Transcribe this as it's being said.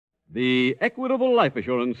The Equitable Life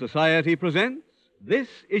Assurance Society presents This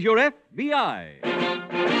Is Your FBI.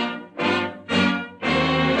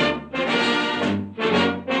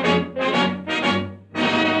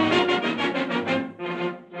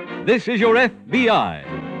 This is Your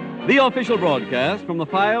FBI, the official broadcast from the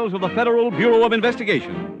files of the Federal Bureau of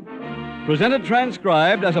Investigation. Presented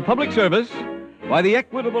transcribed as a public service by the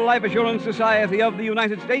Equitable Life Assurance Society of the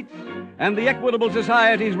United States and the Equitable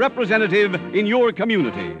Society's representative in your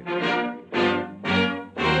community.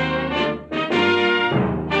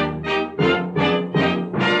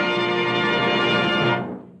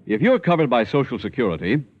 If you're covered by Social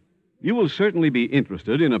Security, you will certainly be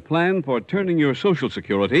interested in a plan for turning your Social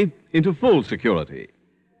Security into full security.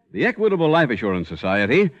 The Equitable Life Assurance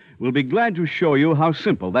Society will be glad to show you how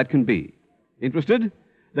simple that can be. Interested?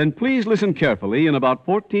 Then please listen carefully in about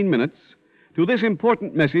 14 minutes to this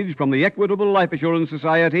important message from the Equitable Life Assurance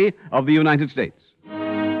Society of the United States.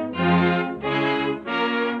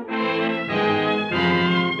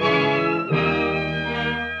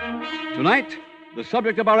 Tonight, the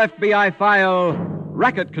subject of our FBI file,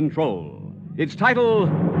 Racket Control. Its title,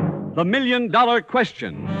 The $1 Million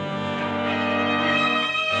Question.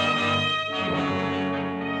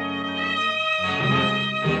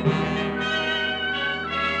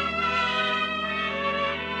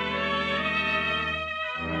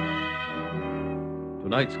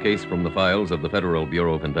 Tonight's case from the files of the Federal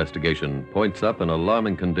Bureau of Investigation points up an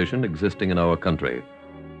alarming condition existing in our country.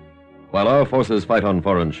 While our forces fight on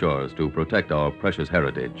foreign shores to protect our precious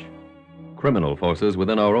heritage, criminal forces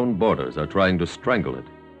within our own borders are trying to strangle it,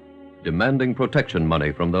 demanding protection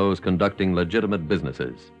money from those conducting legitimate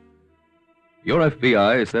businesses. Your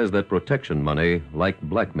FBI says that protection money, like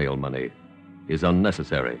blackmail money, is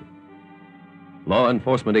unnecessary. Law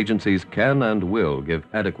enforcement agencies can and will give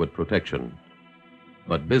adequate protection.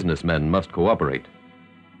 But businessmen must cooperate,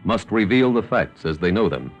 must reveal the facts as they know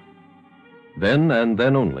them. Then and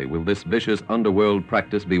then only will this vicious underworld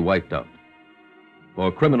practice be wiped out.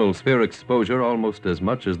 For criminals fear exposure almost as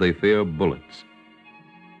much as they fear bullets.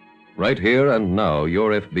 Right here and now,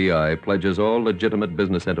 your FBI pledges all legitimate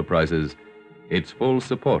business enterprises its full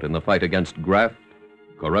support in the fight against graft,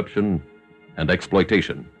 corruption, and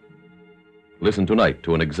exploitation. Listen tonight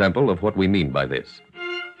to an example of what we mean by this.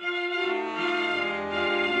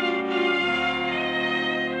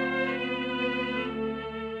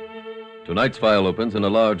 Tonight's file opens in a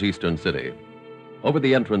large eastern city. Over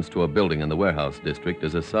the entrance to a building in the warehouse district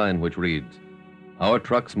is a sign which reads, "Our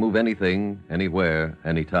trucks move anything, anywhere,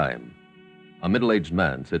 anytime." A middle-aged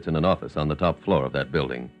man sits in an office on the top floor of that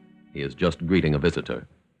building. He is just greeting a visitor.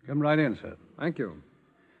 Come right in, sir. Thank you.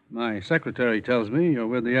 My secretary tells me you're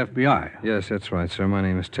with the FBI. Yes, that's right, sir. My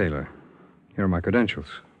name is Taylor. Here are my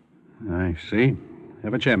credentials. I see.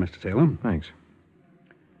 Have a chair, Mr. Taylor. Thanks.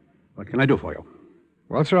 What can I do for you?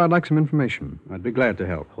 Well, sir, I'd like some information. I'd be glad to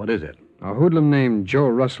help. What is it? A hoodlum named Joe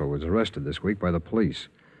Russell was arrested this week by the police.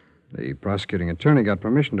 The prosecuting attorney got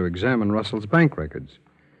permission to examine Russell's bank records.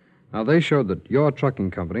 Now, they showed that your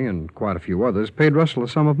trucking company and quite a few others paid Russell a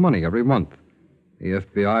sum of money every month. The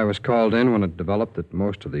FBI was called in when it developed that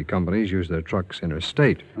most of the companies use their trucks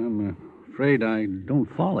interstate. I'm afraid I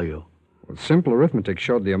don't follow you. Well, simple arithmetic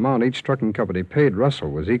showed the amount each trucking company paid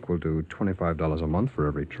Russell was equal to $25 a month for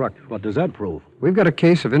every truck. What does that prove? We've got a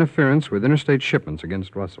case of interference with interstate shipments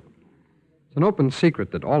against Russell. It's an open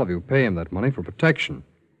secret that all of you pay him that money for protection.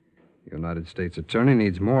 The United States Attorney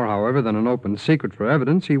needs more, however, than an open secret for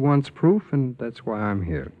evidence. He wants proof, and that's why I'm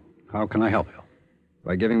here. How can I help you?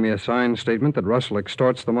 By giving me a signed statement that Russell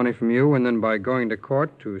extorts the money from you, and then by going to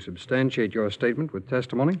court to substantiate your statement with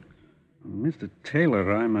testimony. Mr.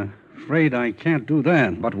 Taylor, I'm afraid I can't do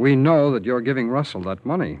that. But we know that you're giving Russell that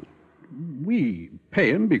money. We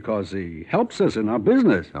pay him because he helps us in our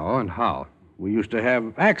business. Oh, and how? We used to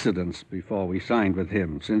have accidents before we signed with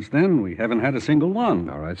him. Since then, we haven't had a single one.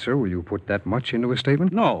 All right, sir. Will you put that much into a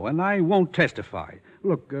statement? No, and I won't testify.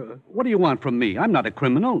 Look, what do you want from me? I'm not a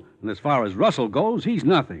criminal, and as far as Russell goes, he's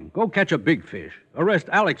nothing. Go catch a big fish. Arrest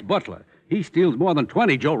Alex Butler. He steals more than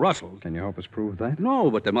 20 Joe Russells. Can you help us prove that? No,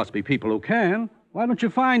 but there must be people who can. Why don't you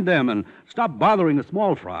find them and stop bothering the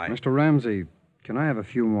small fry? Mr. Ramsey, can I have a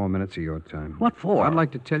few more minutes of your time? What for? I'd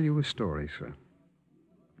like to tell you a story, sir.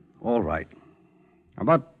 All right.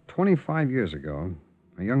 About 25 years ago,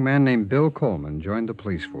 a young man named Bill Coleman joined the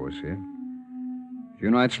police force here. A few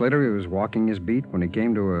nights later, he was walking his beat when he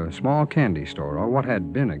came to a small candy store, or what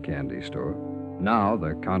had been a candy store. Now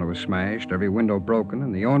the counter was smashed, every window broken,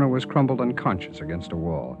 and the owner was crumpled unconscious against a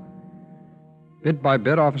wall. Bit by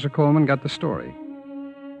bit, Officer Coleman got the story.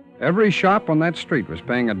 Every shop on that street was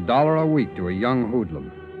paying $1 a week to a young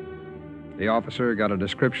hoodlum. The officer got a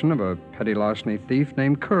description of a petty larceny thief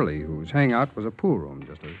named Curly, whose hangout was a pool room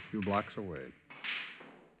just a few blocks away.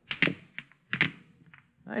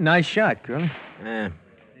 Hey, nice shot, Curly.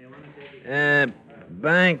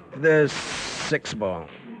 Bank the 6-ball.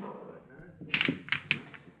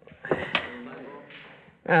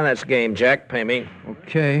 That's game, Jack. Pay me.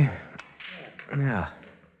 Okay. Yeah.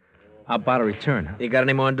 How about a return? Huh? You got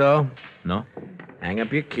any more dough? No. Hang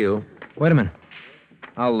up your cue. Wait a minute.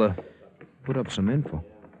 I'll put up some info.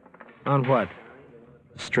 On what?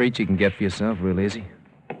 Street you can get for yourself real easy.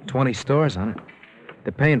 20 stores on it.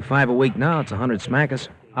 They're paying $5 a week now. It's 100 smackers.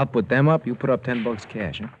 I'll put them up. You put up $10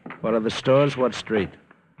 cash, huh? What are the stores? What street?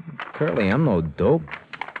 Curly, I'm no dope.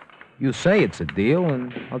 You say it's a deal,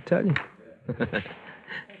 and I'll tell you.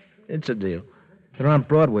 It's a deal. They're on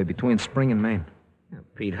Broadway between Spring and Main.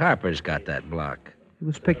 Pete Harper's got that block. He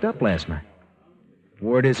was picked up last night.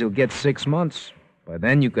 Word is he'll get 6 months. By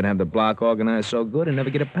then, you could have the block organized so good and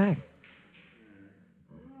never get it back.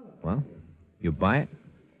 Well, you buy it?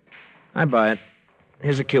 I buy it.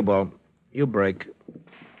 Here's a cue ball. You break.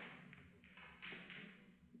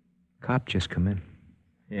 Cop just come in.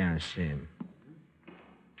 Yeah, I see him.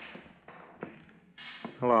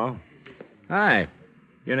 Hello. Hi.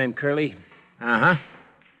 Your name Curly? Uh-huh.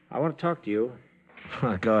 I want to talk to you.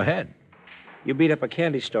 Go ahead. You beat up a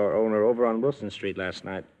candy store owner over on Wilson Street last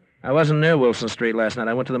night. I wasn't near Wilson Street last night.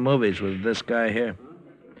 I went to the movies with this guy here.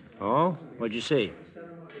 Oh? What'd you see?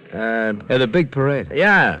 The big parade.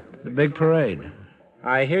 Yeah, the big parade.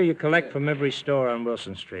 I hear you collect from every store on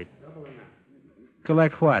Wilson Street.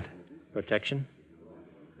 Collect what? Protection.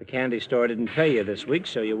 The candy store didn't pay you this week,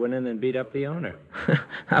 so you went in and beat up the owner.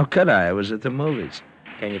 How could I? I was at the movies.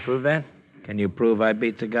 Can you prove that? Can you prove I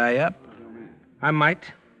beat the guy up? I might.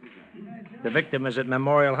 The victim is at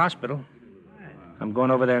Memorial Hospital. I'm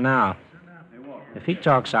going over there now. If he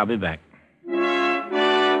talks, I'll be back.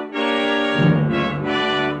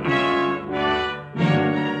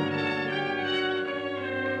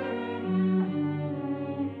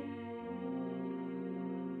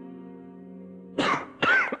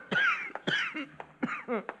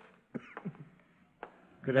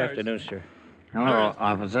 Good afternoon, sir. Hello,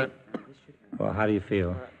 officer. Well, how do you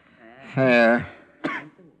feel? Fair.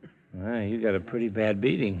 You got a pretty bad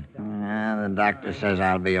beating. The doctor says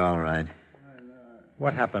I'll be all right.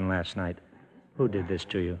 What happened last night? Who did this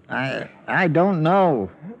to you? I don't know.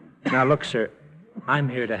 Now, look, sir, I'm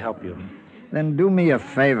here to help you. Then do me a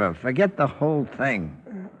favor. Forget the whole thing.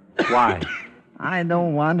 Why? I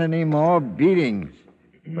don't want any more beatings.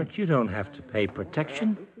 But you don't have to pay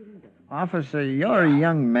protection. Officer, you're a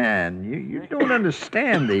young man. You don't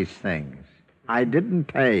understand these things. I didn't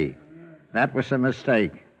pay. That was a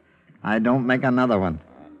mistake. I don't make another one.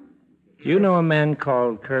 Do you know a man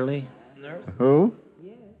called Curly? Who?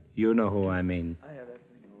 You know who I mean.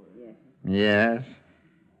 Yes.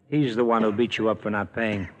 He's the one who beat you up for not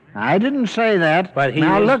paying. I didn't say that. But he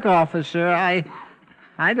Now, was... look, officer,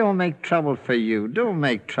 I don't make trouble for you. Don't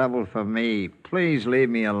make trouble for me. Please leave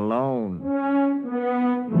me alone.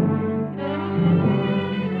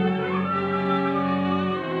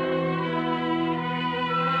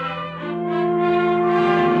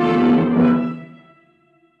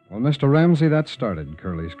 Well, Mr. Ramsey, that started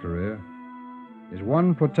Curly's career. His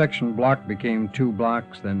one protection block became 2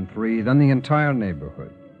 blocks, then 3, then the entire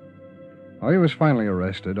neighborhood. When he was finally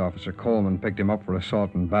arrested, Officer Coleman picked him up for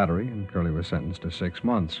assault and battery, and Curly was sentenced to 6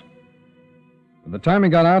 months. By the time he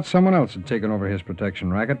got out, someone else had taken over his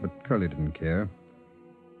protection racket, but Curly didn't care.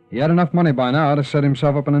 He had enough money by now to set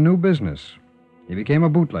himself up in a new business. He became a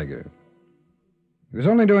bootlegger. He was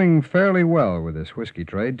only doing fairly well with this whiskey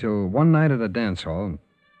trade till one night at a dance hall.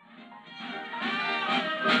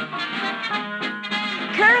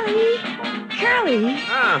 Curly!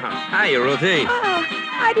 Oh, hiya, Ruthie. Oh,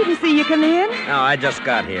 I didn't see you come in. No, I just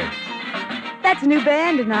got here. That's a new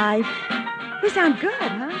band tonight. They sound good,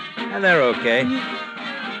 huh? They're okay.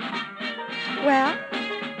 Well,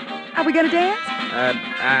 are we going to dance?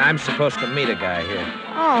 I'm supposed to meet a guy here.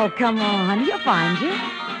 Oh, come on. He'll find you.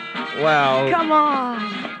 Well... Come on.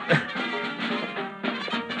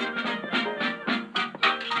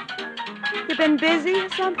 You been busy or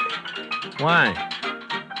something? Why?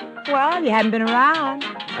 Well, you haven't been around.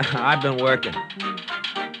 I've been working.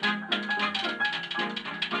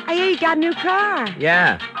 I hear you got a new car.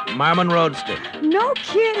 Yeah, Marmon Roadster. No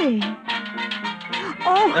kidding.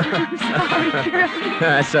 Oh, I'm sorry, Curly.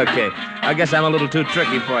 That's okay. I guess I'm a little too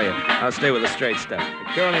tricky for you. I'll stay with the straight stuff.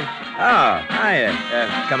 Curly? Oh, hiya.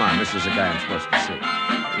 Come on, this is the guy I'm supposed to see.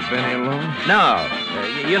 You been here long? No.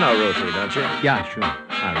 You know Ruthie, don't you? Yeah, sure.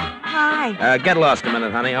 Hi. Hi. Get lost a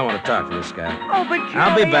minute, honey. I want to talk to this guy. Oh, but Curly,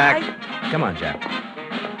 I'll be back. Come on, Jack.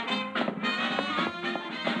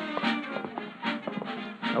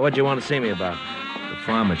 What'd you want to see me about? The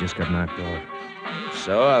farmer just got knocked off.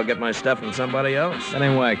 So I'll get my stuff from somebody else? That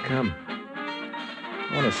ain't why I come.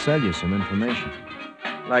 I want to sell you some information.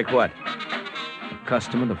 Like what? A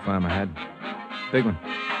customer the farmer had. Big one.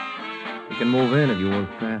 You can move in if you work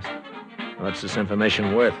fast. What's this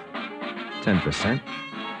information worth? 10%.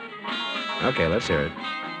 Okay, let's hear it.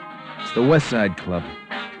 It's the West Side Club.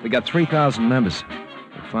 We got 3,000 members.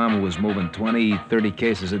 The farmer was moving 20, 30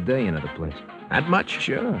 cases a day into the place. That much?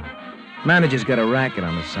 Sure. Manager's got a racket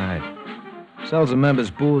on the side. Sells the members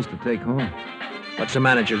booze to take home. What's the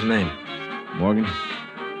manager's name? Morgan.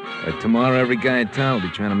 By tomorrow, every guy in town will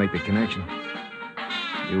be trying to make the connection.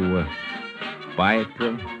 You, buy it,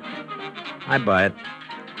 Curly? I buy it.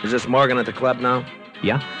 Is this Morgan at the club now?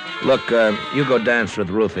 Yeah. Look, you go dance with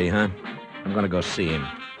Ruthie, huh? I'm gonna go see him.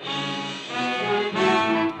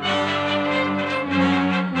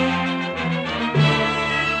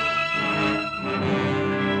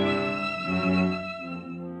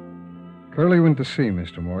 Curly went to see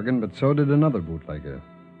Mr. Morgan, but so did another bootlegger.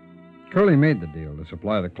 Curly made the deal to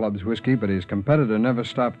supply the club's whiskey, but his competitor never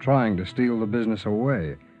stopped trying to steal the business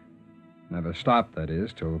away. Never stopped, that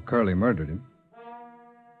is, till Curly murdered him.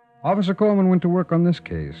 Officer Coleman went to work on this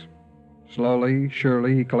case. Slowly,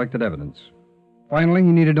 surely, he collected evidence. Finally,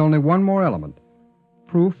 he needed only one more element.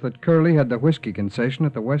 Proof that Curly had the whiskey concession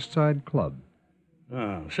at the West Side Club.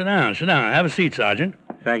 Oh, sit down. Have a seat, Sergeant.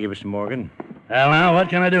 Thank you, Mr. Morgan. Well, now, what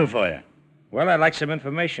can I do for you? Well, I'd like some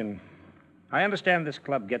information. I understand this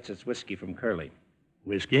club gets its whiskey from Curly.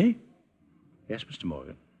 Whiskey? Yes, Mr.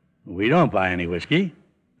 Morgan. We don't buy any whiskey.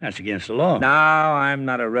 That's against the law. No, I'm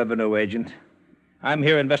not a revenue agent. I'm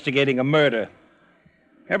here investigating a murder.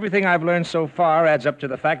 Everything I've learned so far adds up to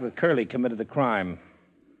the fact that Curly committed the crime.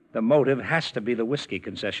 The motive has to be the whiskey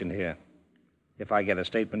concession here. If I get a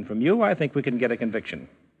statement from you, I think we can get a conviction.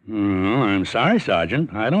 Oh, I'm sorry,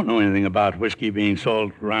 Sergeant. I don't know anything about whiskey being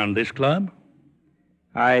sold around this club.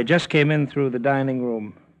 I just came in through the dining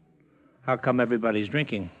room. How come everybody's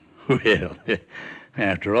drinking? Well,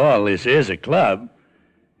 after all, this is a club.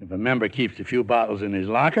 If a member keeps a few bottles in his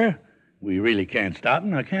locker, we really can't stop him,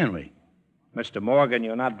 now can we? Mr. Morgan,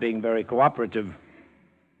 you're not being very cooperative.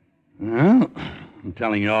 Well, I'm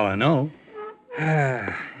telling you all I know.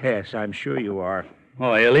 Yes, I'm sure you are. Oh,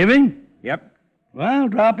 are you leaving? Yep. Well,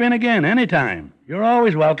 drop in again anytime. You're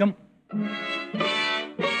always welcome.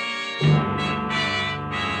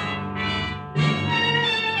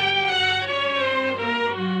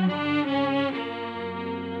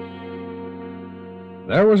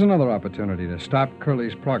 There was another opportunity to stop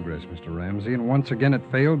Curly's progress, Mr. Ramsey, and once again it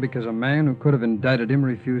failed because a man who could have indicted him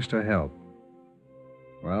refused to help.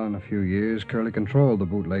 Well, in a few years, Curly controlled the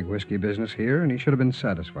bootleg whiskey business here, and he should have been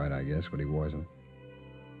satisfied, I guess, but he wasn't.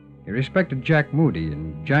 He respected Jack Moody,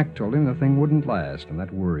 and Jack told him the thing wouldn't last, and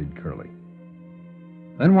that worried Curly.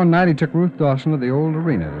 Then one night he took Ruth Dawson to the old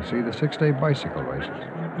arena to see the six-day bicycle races.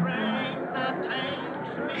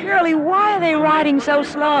 Curly, why are they riding so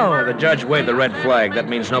slow? The judge waved the red flag. That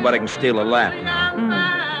means nobody can steal a lap now.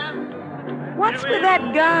 What's with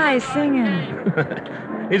that guy singing?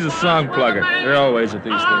 He's a song plugger. They're always at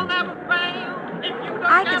these things.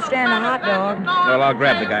 I could stand a hot dog. Well, I'll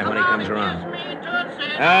grab the guy when he comes around.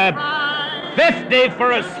 50 for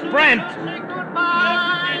a sprint.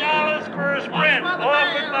 $50 for a sprint,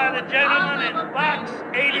 offered by the gentleman in box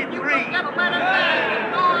 83.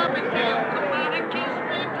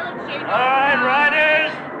 All right, riders,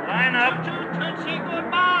 line up. Tootsie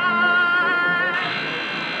goodbye.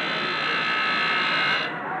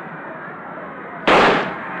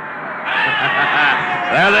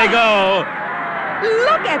 There they go.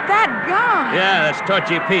 Look at that guy. Yeah, that's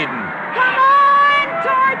Torchy Peden. Come on,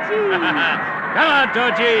 Torchy. Come on,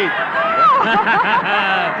 Torchy.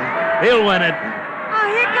 He'll win it. Oh,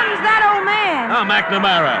 here comes that old man. Oh,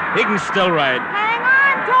 McNamara. He can still ride. Hang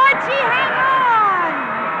on, Torchy, hang on.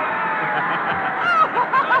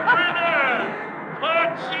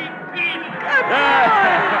 Torchy Peden.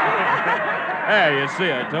 There, you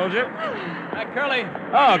see, I told you. Curly.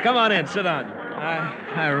 Oh, come on in. Sit down.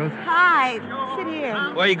 Hi, Ruth. Hi, sit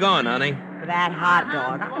here. Where you going, honey? For that hot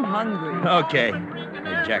dog. I'm hungry. Okay.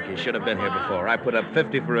 Hey, Jack, you should have been here before. I put up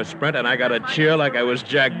 50 for a sprint, and I got a cheer like I was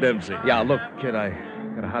Jack Dempsey. Yeah, look, kid, I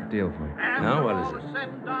got a hot deal for you. Now, what is it?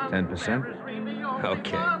 10%.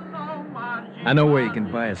 Okay. I know where you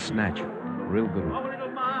can buy a snatch. Real good one.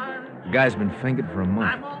 The guy's been fingered for a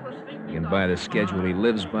month. You can buy the schedule he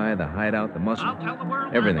lives by, the hideout, the muscle,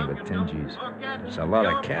 everything but 10 G's. It's a lot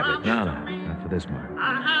of cabbage. No, not for this money.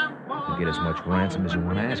 You get as much ransom as you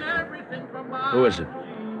want to ask for. Who is it?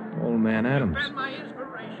 Old man Adams.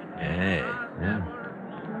 Hey. Yeah.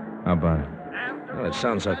 How about it? Well, it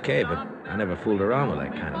sounds okay, but I never fooled around with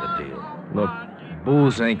that kind of a deal. Look,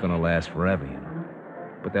 booze ain't gonna last forever, you know.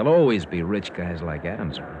 But there'll always be rich guys like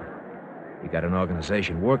Adams around. You got an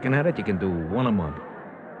organization working at it, you can do one a month.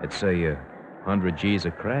 Let's say 100 G's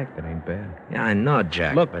of crack, that ain't bad. Yeah, I know,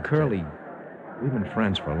 Jack. Look, but, Curly, we've been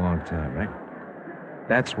friends for a long time, right?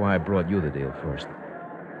 That's why I brought you the deal first.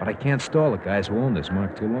 But I can't stall the guys who own this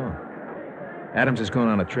mark too long. Adams is going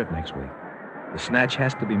on a trip next week. The snatch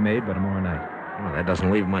has to be made by tomorrow night. Well, that doesn't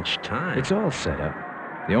leave much time. It's all set up.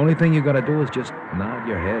 The only thing you gotta do is just nod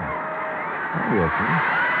your head. I'll work,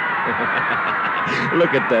 huh?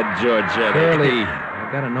 Look at that Georgette. Curly, I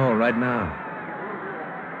gotta know right now.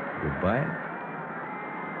 You buy it?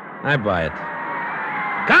 I buy it.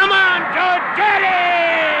 Come on, Georgette!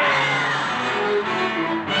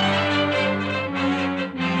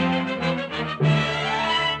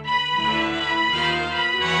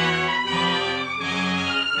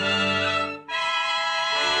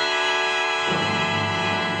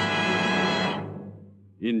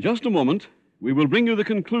 In just a moment, we will bring you the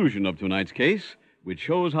conclusion of tonight's case, which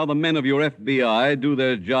shows how the men of your FBI do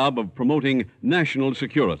their job of promoting national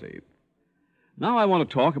security. Now I want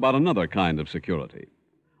to talk about another kind of security.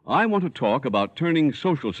 I want to talk about turning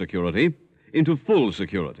Social Security into full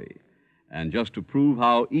security. And just to prove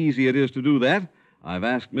how easy it is to do that, I've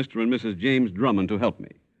asked Mr. and Mrs. James Drummond to help me.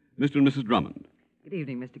 Mr. and Mrs. Drummond. Good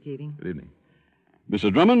evening, Mr. Keating. Good evening.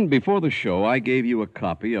 Mr. Drummond, before the show, I gave you a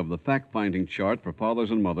copy of the fact-finding chart for fathers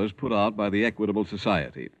and mothers put out by the Equitable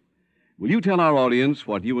Society. Will you tell our audience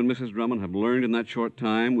what you and Mrs. Drummond have learned in that short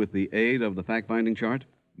time with the aid of the fact-finding chart?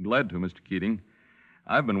 Glad to, Mr. Keating.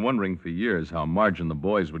 I've been wondering for years how Marge and the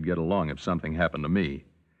boys would get along if something happened to me.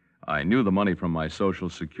 I knew the money from my Social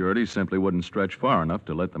Security simply wouldn't stretch far enough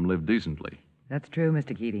to let them live decently. That's true,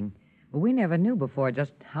 Mr. Keating. But we never knew before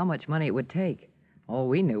just how much money it would take. All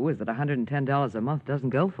we knew was that $110 a month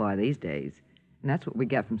doesn't go far these days. And that's what we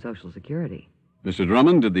get from Social Security. Mr.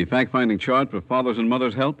 Drummond, did the fact-finding chart for fathers and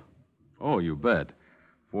mothers help? Oh, you bet.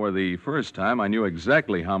 For the first time, I knew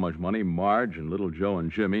exactly how much money Marge and little Joe and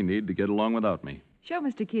Jimmy need to get along without me. Show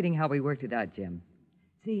Mr. Keating how we worked it out, Jim.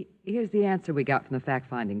 See, here's the answer we got from the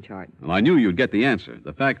fact-finding chart. Well, I knew you'd get the answer.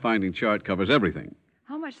 The fact-finding chart covers everything.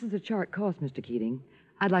 How much does the chart cost, Mr. Keating?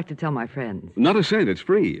 I'd like to tell my friends. Not a cent. It's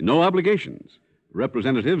free. No obligations.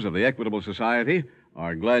 Representatives of the Equitable Society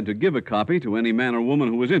are glad to give a copy to any man or woman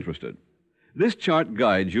who is interested. This chart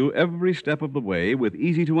guides you every step of the way with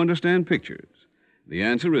easy-to-understand pictures. The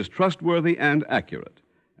answer is trustworthy and accurate,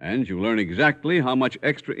 and you learn exactly how much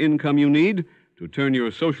extra income you need to turn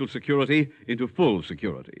your Social Security into full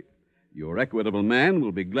security. Your Equitable man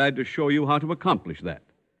will be glad to show you how to accomplish that.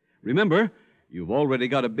 Remember, you've already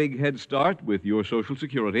got a big head start with your Social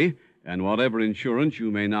Security and whatever insurance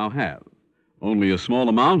you may now have. Only a small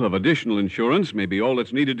amount of additional insurance may be all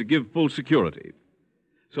that's needed to give full security.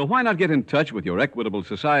 So why not get in touch with your Equitable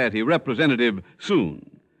Society representative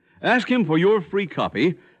soon? Ask him for your free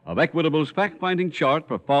copy of Equitable's fact-finding chart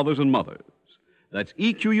for fathers and mothers. That's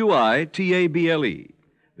EQUITABLE,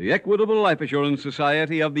 the Equitable Life Assurance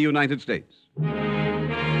Society of the United States.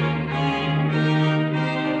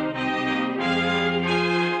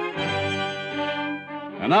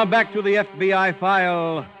 And now back to the FBI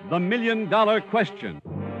file, The $1 Million Question.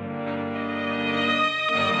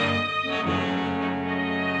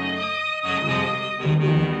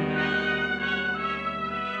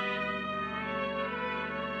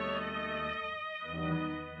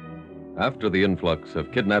 After the influx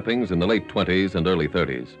of kidnappings in the late 20s and early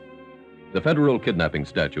 30s, the federal kidnapping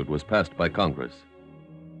statute was passed by Congress.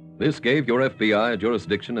 This gave your FBI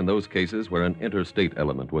jurisdiction in those cases where an interstate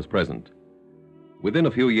element was present. Within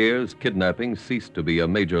a few years, kidnapping ceased to be a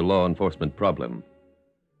major law enforcement problem.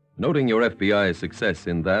 Noting your FBI's success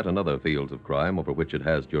in that and other fields of crime over which it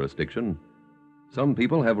has jurisdiction, some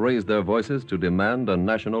people have raised their voices to demand a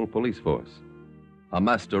national police force, a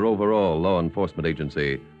master overall law enforcement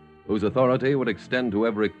agency whose authority would extend to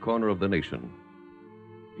every corner of the nation.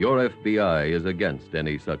 Your FBI is against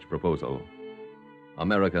any such proposal.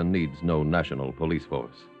 America needs no national police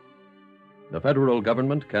force. The federal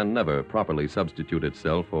government can never properly substitute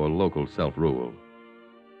itself for local self-rule.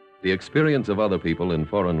 The experience of other people in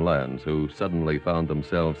foreign lands who suddenly found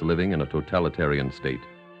themselves living in a totalitarian state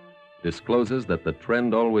discloses that the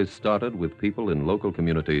trend always started with people in local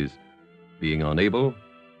communities being unable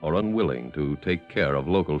or unwilling to take care of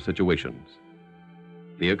local situations.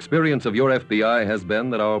 The experience of your FBI has been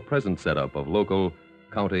that our present setup of local,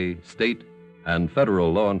 county, state, and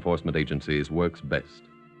federal law enforcement agencies works best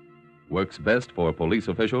for police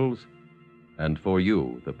officials and for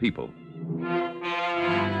you, the people.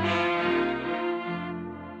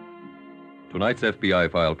 Tonight's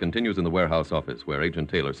FBI file continues in the warehouse office where Agent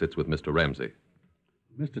Taylor sits with Mr. Ramsey.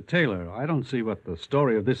 Mr. Taylor, I don't see what the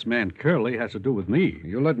story of this man Curley has to do with me.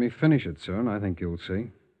 You let me finish it, sir, and I think you'll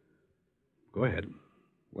see. Go ahead.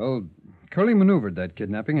 Well, Curley maneuvered that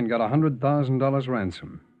kidnapping and got $100,000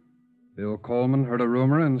 ransom. Bill Coleman heard a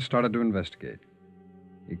rumor and started to investigate.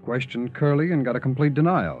 He questioned Curley and got a complete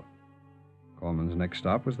denial. Coleman's next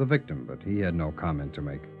stop was the victim, but he had no comment to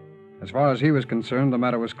make. As far as he was concerned, the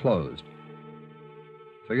matter was closed.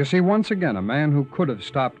 So you see, once again, a man who could have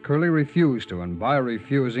stopped Curley refused to, and by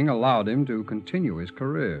refusing, allowed him to continue his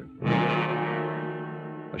career.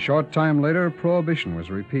 A short time later, Prohibition was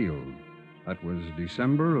repealed. That was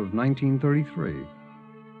December of 1933.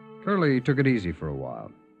 Curley took it easy for a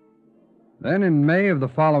while. Then, in May of the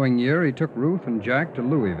following year, he took Ruth and Jack to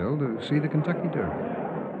Louisville to see the Kentucky Derby.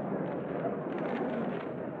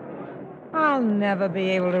 I'll never be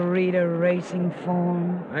able to read a racing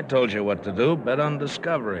form. I told you what to do. Bet on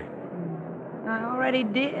Discovery. I already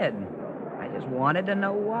did. I just wanted to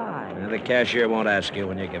know why. The cashier won't ask you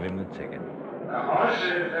when you give him the ticket. The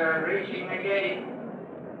horses are reaching the gate.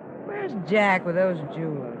 Where's Jack with those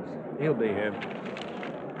jewelers? He'll be here.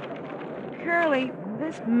 Curly,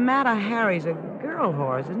 this Mata Harry's a girl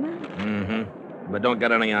horse, isn't it? Mm-hmm. But don't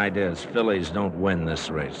get any ideas. Fillies don't win this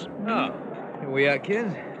race. Oh, here we are,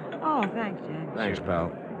 kids. Oh, thanks, Jack. Thanks,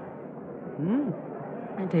 pal.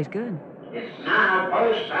 That tastes good. It's now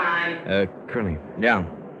post time. Curly. Yeah.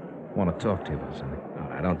 Want to talk to you about something. All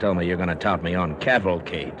right, don't tell me you're going to tout me on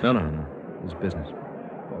Cavalcade. No. It's business.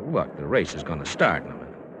 Well, look, the race is going to start in a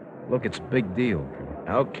minute. Look, it's a big deal, Curly.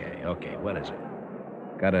 Okay. What is it?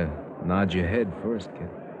 Gotta nod your head first, kid.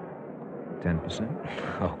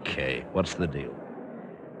 10%? Okay. What's the deal?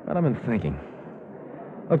 Well, I've been thinking.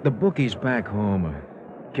 Look, the bookies back home are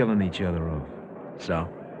killing each other off. So?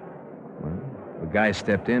 Well, if a guy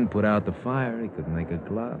stepped in, put out the fire, he could make a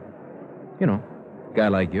club. You know, a guy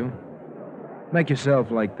like you. Make yourself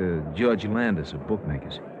like the George Landis of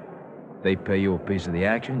bookmakers. They pay you a piece of the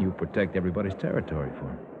action, you protect everybody's territory for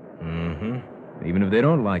them. Mm-hmm. Even if they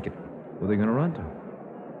don't like it, who are they going to run to?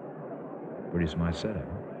 Pretty smart setup,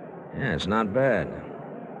 huh? Yeah, it's not bad.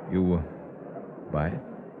 You, buy it?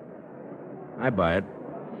 I buy it.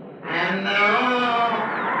 And they're all...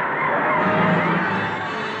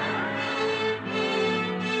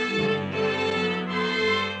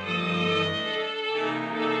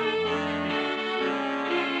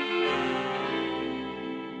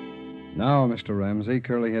 Now, Mr. Ramsey,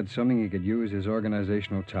 Curley had something he could use his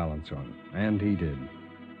organizational talents on, and he did.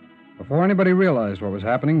 Before anybody realized what was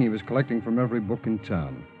happening, he was collecting from every book in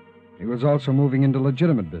town. He was also moving into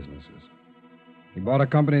legitimate businesses. He bought a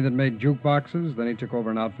company that made jukeboxes, then he took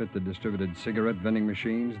over an outfit that distributed cigarette vending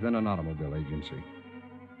machines, then an automobile agency.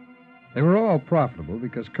 They were all profitable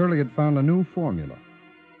because Curley had found a new formula.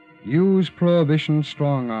 Use Prohibition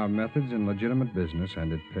strong-arm methods in legitimate business,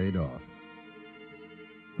 and it paid off.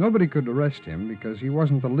 Nobody could arrest him because he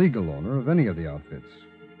wasn't the legal owner of any of the outfits.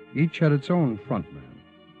 Each had its own frontman.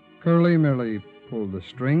 Curley merely pulled the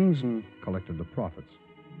strings and collected the profits.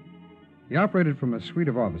 He operated from a suite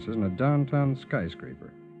of offices in a downtown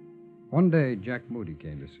skyscraper. One day, Jack Moody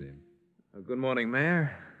came to see him. Good morning,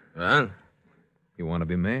 Mayor. Huh? You want to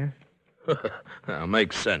be mayor? Now,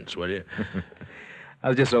 make sense, will you? I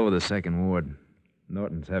was just over the second ward.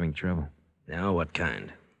 Norton's having trouble. Now, what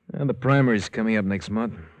kind? Well, the primary's coming up next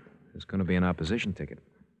month. There's going to be an opposition ticket.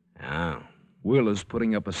 Oh. Wheeler's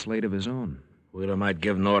putting up a slate of his own. Wheeler might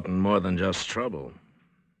give Norton more than just trouble.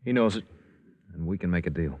 He knows it, and we can make a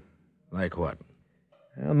deal. Like what?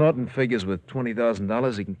 Well, Norton figures with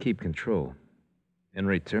 $20,000 he can keep control. In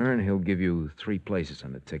return, he'll give you 3 places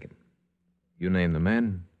on the ticket. You name the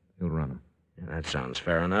man, he'll run them. Yeah, that sounds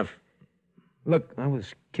fair enough. Look, I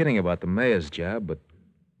was kidding about the mayor's job, but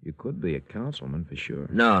you could be a councilman for sure.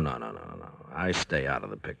 No. I stay out of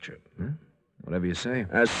the picture. Huh? Whatever you say.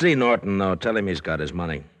 See Norton, though. Tell him he's got his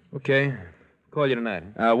money. Okay. Call you tonight.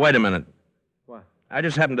 Wait a minute. What? I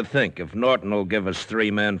just happened to think if Norton will give us 3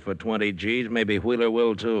 men for 20 G's, maybe Wheeler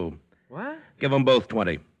will, too. What? Give them both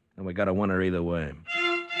 20, and we got a winner either way.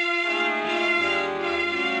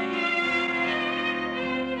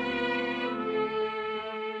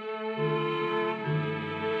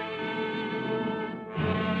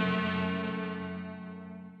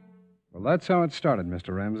 Well, that's how it started,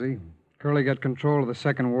 Mr. Ramsey. Curley got control of the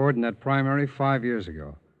second ward in that primary 5 years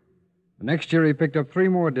ago. The next year, he picked up 3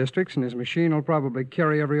 more districts, and his machine will probably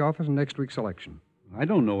carry every office in next week's election. I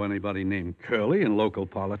don't know anybody named Curly in local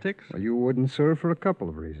politics. Well, you wouldn't, sir, for a couple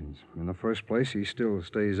of reasons. In the first place, he still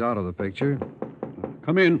stays out of the picture.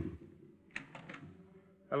 Come in.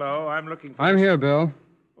 Hello, I'm looking for... I'm here, Bill.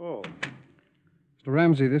 Oh. Mr.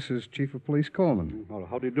 Ramsey, this is Chief of Police Coleman.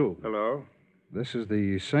 How do you do? Hello. This is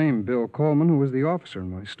the same Bill Coleman who was the officer in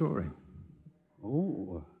my story.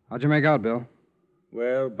 Oh. How'd you make out, Bill?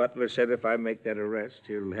 Well, Butler said if I make that arrest,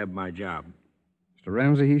 he'll have my job. Mr.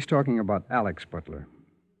 Ramsey, he's talking about Alex Butler.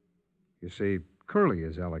 You see, Curly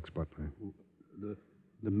is Alex Butler.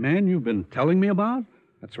 The man you've been telling me about?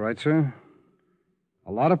 That's right, sir.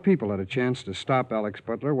 A lot of people had a chance to stop Alex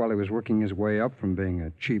Butler while he was working his way up from being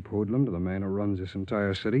a cheap hoodlum to the man who runs this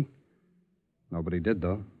entire city. Nobody did,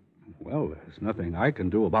 though. Well, there's nothing I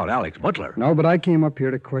can do about Alex Butler. No, but I came up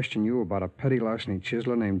here to question you about a petty larceny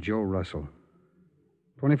chiseler named Joe Russell.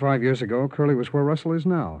 25 years ago, Curly was where Russell is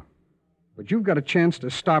now. But you've got a chance to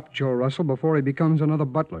stop Joe Russell before he becomes another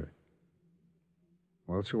Butler.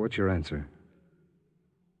 Well, so what's your answer?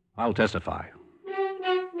 I'll testify.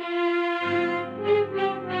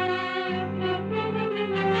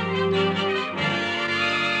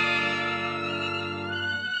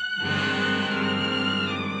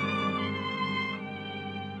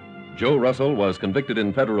 Joe Russell was convicted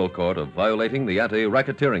in federal court of violating the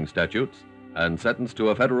anti-racketeering statutes and sentenced to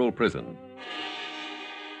a federal prison.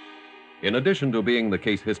 In addition to being the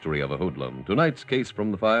case history of a hoodlum, tonight's case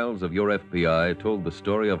from the files of your FBI told the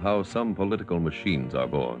story of how some political machines are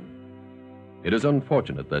born. It is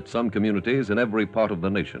unfortunate that some communities in every part of the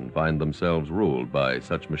nation find themselves ruled by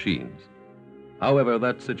such machines. However,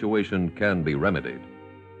 that situation can be remedied.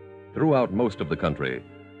 Throughout most of the country,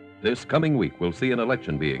 this coming week will see an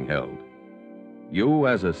election being held. You,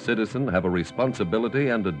 as a citizen, have a responsibility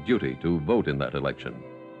and a duty to vote in that election.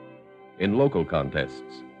 In local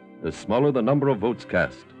contests, the smaller the number of votes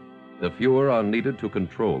cast, the fewer are needed to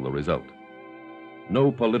control the result.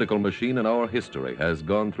 No political machine in our history has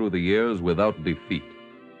gone through the years without defeat,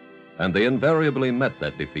 and they invariably met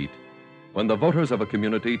that defeat when the voters of a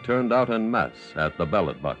community turned out en masse at the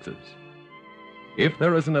ballot boxes. If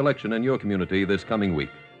there is an election in your community this coming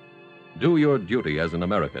week, do your duty as an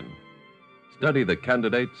American. Study the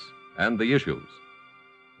candidates and the issues.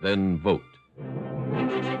 Then vote.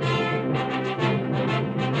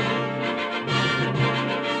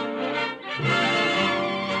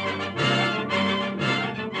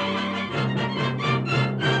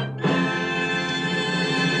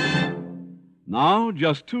 Now,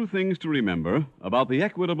 just two things to remember about the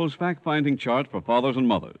Equitable's fact-finding chart for fathers and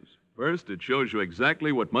mothers. First, it shows you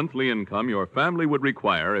exactly what monthly income your family would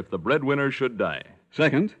require if the breadwinner should die.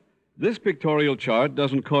 Second, this pictorial chart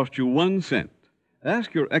doesn't cost you 1 cent.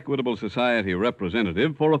 Ask your Equitable Society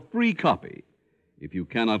representative for a free copy. If you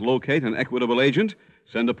cannot locate an Equitable agent,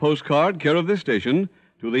 send a postcard, care of this station,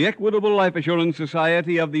 to the Equitable Life Assurance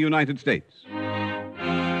Society of the United States.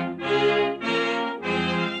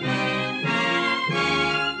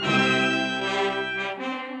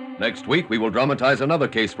 Next week, we will dramatize another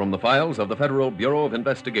case from the files of the Federal Bureau of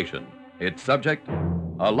Investigation. Its subject,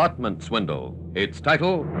 allotment swindle. Its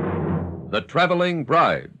title, The Traveling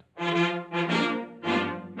Bride. The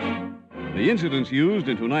incidents used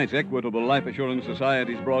in tonight's Equitable Life Assurance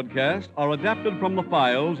Society's broadcast are adapted from the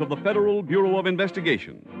files of the Federal Bureau of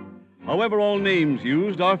Investigation. However, all names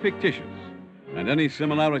used are fictitious, and any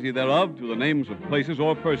similarity thereof to the names of places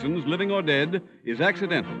or persons, living or dead, is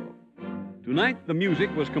accidental. Tonight, the music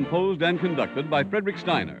was composed and conducted by Frederick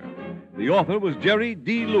Steiner. The author was Jerry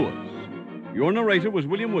D. Lewis. Your narrator was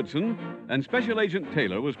William Woodson, and Special Agent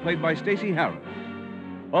Taylor was played by Stacey Harris.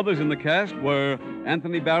 Others in the cast were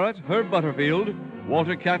Anthony Barrett, Herb Butterfield,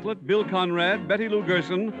 Walter Catlett, Bill Conrad, Betty Lou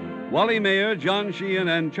Gerson, Wally Mayer, John Sheehan,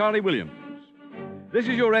 and Charlie Williams. This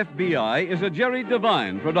Is Your FBI is a Jerry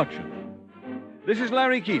Devine production. This is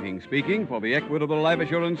Larry Keating speaking for the Equitable Life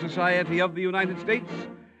Assurance Society of the United States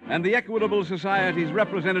and the Equitable Society's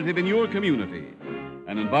representative in your community,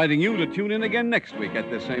 and inviting you to tune in again next week at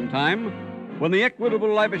this same time when the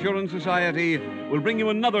Equitable Life Assurance Society will bring you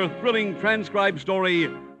another thrilling transcribed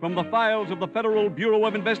story from the files of the Federal Bureau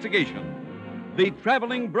of Investigation, The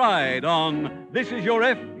Traveling Bride on This Is Your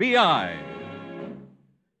FBI.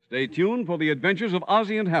 Stay tuned for the adventures of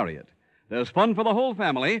Ozzie and Harriet. There's fun for the whole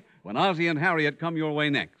family when Ozzie and Harriet come your way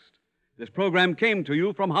next. This program came to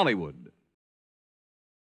you from Hollywood.